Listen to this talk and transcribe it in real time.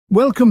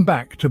Welcome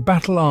back to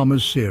Battle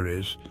Armor's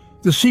series,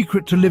 The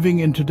Secret to Living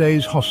in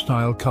Today's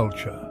Hostile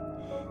Culture.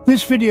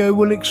 This video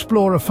will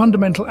explore a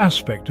fundamental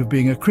aspect of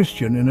being a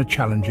Christian in a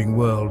challenging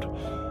world,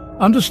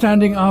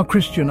 understanding our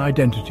Christian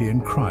identity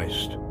in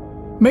Christ.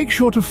 Make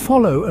sure to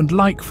follow and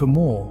like for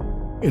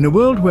more. In a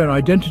world where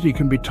identity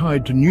can be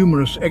tied to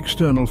numerous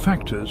external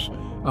factors,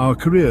 our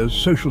careers,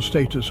 social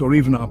status, or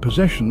even our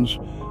possessions,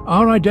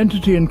 our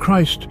identity in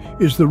Christ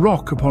is the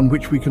rock upon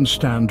which we can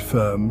stand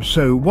firm.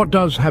 So what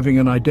does having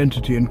an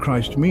identity in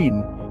Christ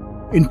mean?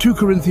 In 2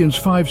 Corinthians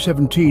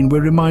 5:17,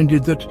 we're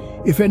reminded that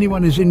if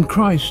anyone is in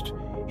Christ,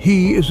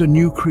 he is a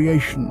new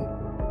creation.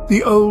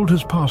 The old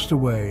has passed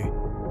away.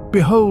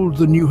 Behold,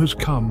 the new has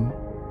come.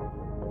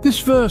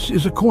 This verse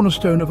is a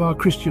cornerstone of our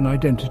Christian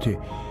identity.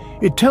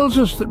 It tells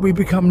us that we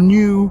become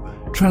new,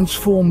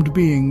 transformed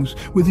beings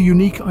with a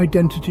unique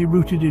identity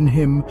rooted in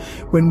Him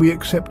when we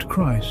accept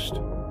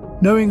Christ.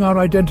 Knowing our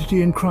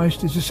identity in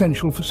Christ is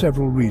essential for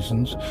several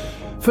reasons.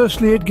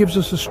 Firstly, it gives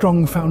us a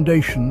strong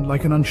foundation,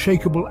 like an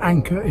unshakable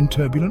anchor in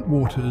turbulent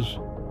waters.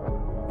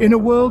 In a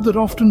world that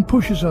often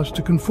pushes us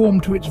to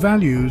conform to its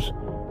values,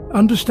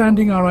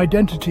 understanding our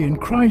identity in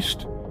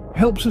Christ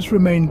helps us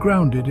remain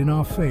grounded in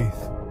our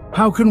faith.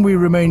 How can we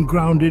remain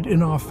grounded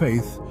in our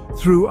faith?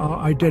 Through our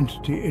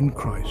identity in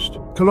Christ.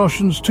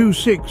 Colossians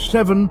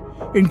 2:6-7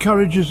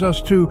 encourages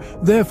us to,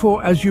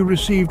 therefore, as you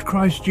received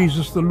Christ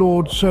Jesus the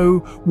Lord,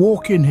 so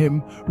walk in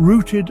Him,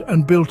 rooted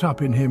and built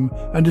up in Him,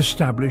 and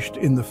established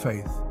in the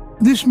faith.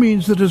 This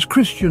means that as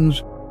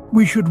Christians,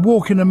 we should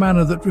walk in a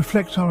manner that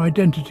reflects our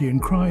identity in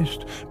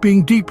Christ,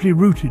 being deeply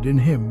rooted in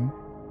Him.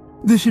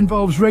 This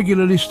involves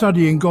regularly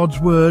studying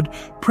God's Word,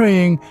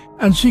 praying,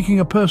 and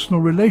seeking a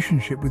personal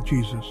relationship with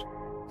Jesus.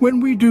 When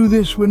we do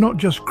this, we're not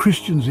just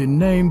Christians in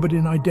name, but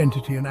in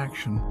identity and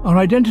action. Our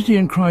identity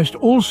in Christ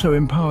also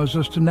empowers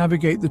us to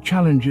navigate the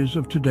challenges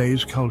of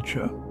today's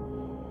culture.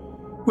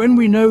 When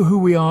we know who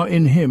we are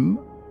in Him,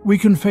 we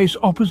can face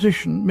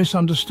opposition,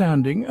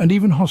 misunderstanding, and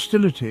even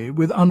hostility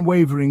with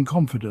unwavering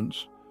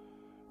confidence.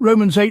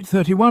 Romans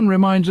 8:31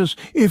 reminds us,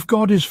 if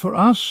God is for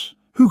us,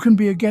 who can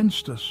be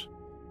against us?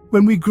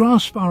 When we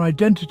grasp our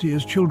identity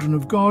as children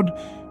of God,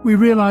 we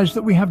realize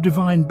that we have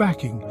divine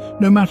backing,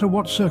 no matter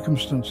what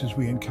circumstances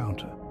we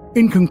encounter.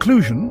 In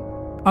conclusion,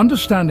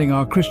 understanding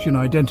our Christian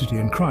identity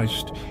in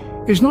Christ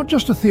is not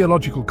just a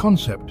theological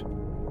concept,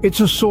 it's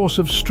a source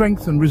of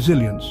strength and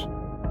resilience.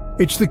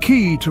 It's the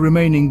key to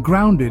remaining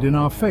grounded in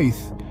our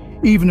faith,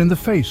 even in the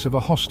face of a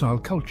hostile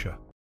culture.